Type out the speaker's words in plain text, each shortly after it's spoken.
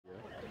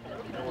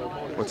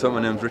What's up,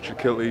 my name's Richard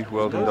Kilty,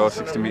 world indoor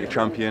 60-metre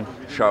champion.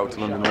 Shout out to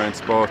London Rain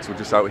Sports. We're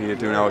just out here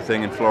doing our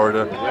thing in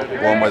Florida.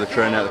 Warm weather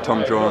training at the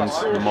Tom Jones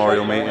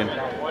Memorial Meeting.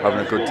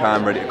 Having a good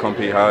time, ready to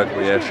compete hard.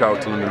 But yeah, shout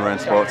out to London Rain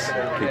Sports.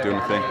 Keep doing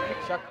the thing.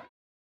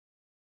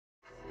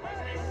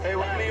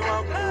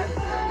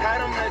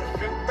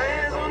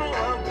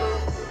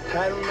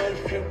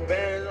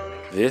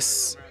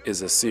 This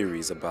is a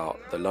series about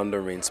the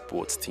London Rain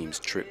Sports team's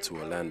trip to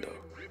Orlando.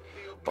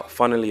 But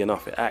funnily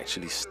enough, it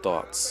actually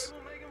starts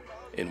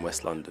in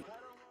West London.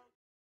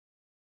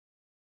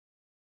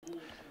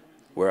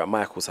 We're at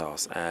Michael's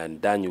house and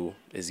Daniel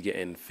is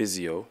getting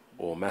physio,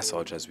 or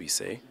massage as we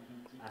say,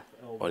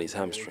 on his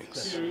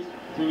hamstrings.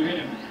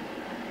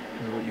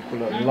 What you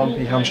call a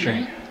lumpy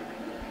hamstring.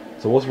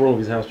 So what's wrong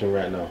with his hamstring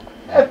right now?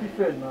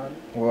 Everything, man.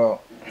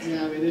 Well,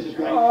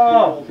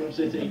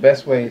 the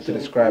best way to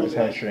describe his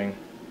hamstring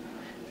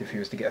is if he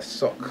was to get a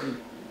sock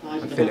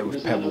and fill it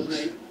with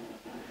pebbles.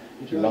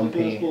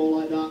 Lumpy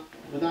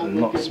and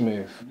not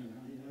smooth.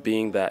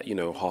 Being that, you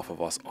know, half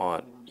of us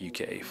aren't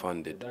UKA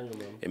funded,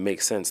 it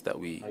makes sense that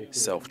we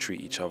self-treat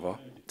each other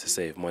to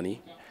save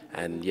money.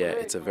 And yeah,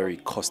 it's a very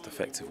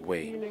cost-effective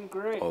way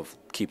of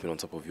keeping on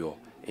top of your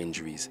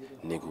injuries,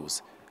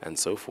 niggles, and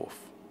so forth.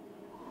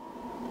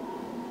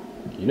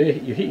 You know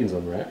your heating's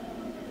on, right?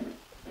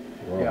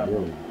 Wow, Yeah.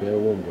 Bare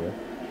warm, bro.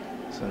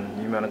 So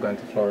you men are going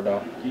to Florida.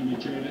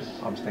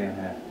 I'm staying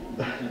here.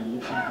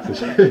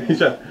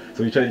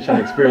 So you're trying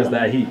to experience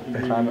that heat.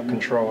 Climate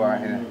control out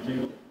here.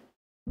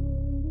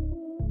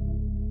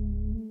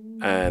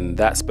 And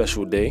that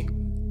special day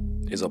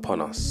is upon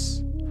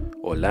us.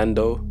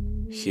 Orlando,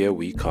 here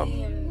we come.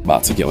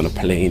 About to get on a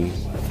plane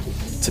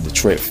to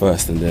Detroit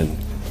first and then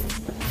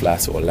fly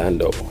to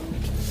Orlando.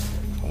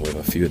 I'm with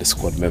a few of the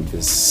squad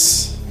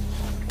members.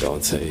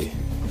 Dante,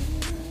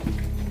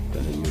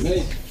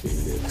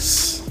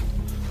 Felix.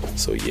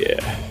 So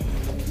yeah,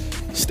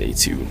 stay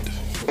tuned.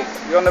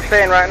 We're on the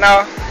plane right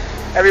now.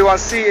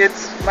 Everyone's seated.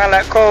 Man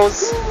like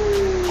Coles.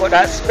 Got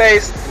that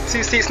space.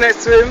 2 seats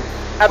next to him.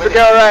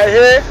 Abigail right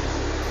here.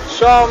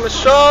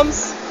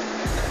 Shams.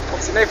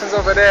 Obviously Nathan's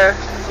over there.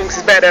 Thinks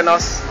he's better than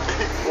us.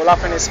 We're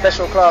up in his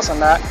special class on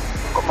that.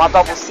 Got my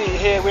double seat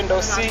here, window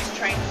seat.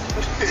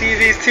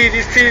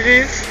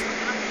 TVs.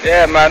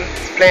 Yeah, man.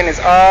 This plane is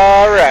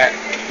alright.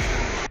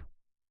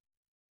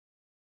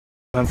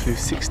 Gone through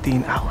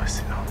 16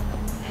 hours, you know.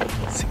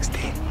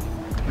 16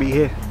 to be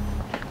here.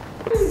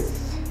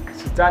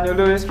 This is Daniel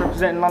Lewis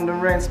representing London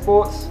Rain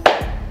Sports.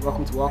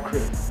 Welcome to our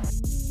crew.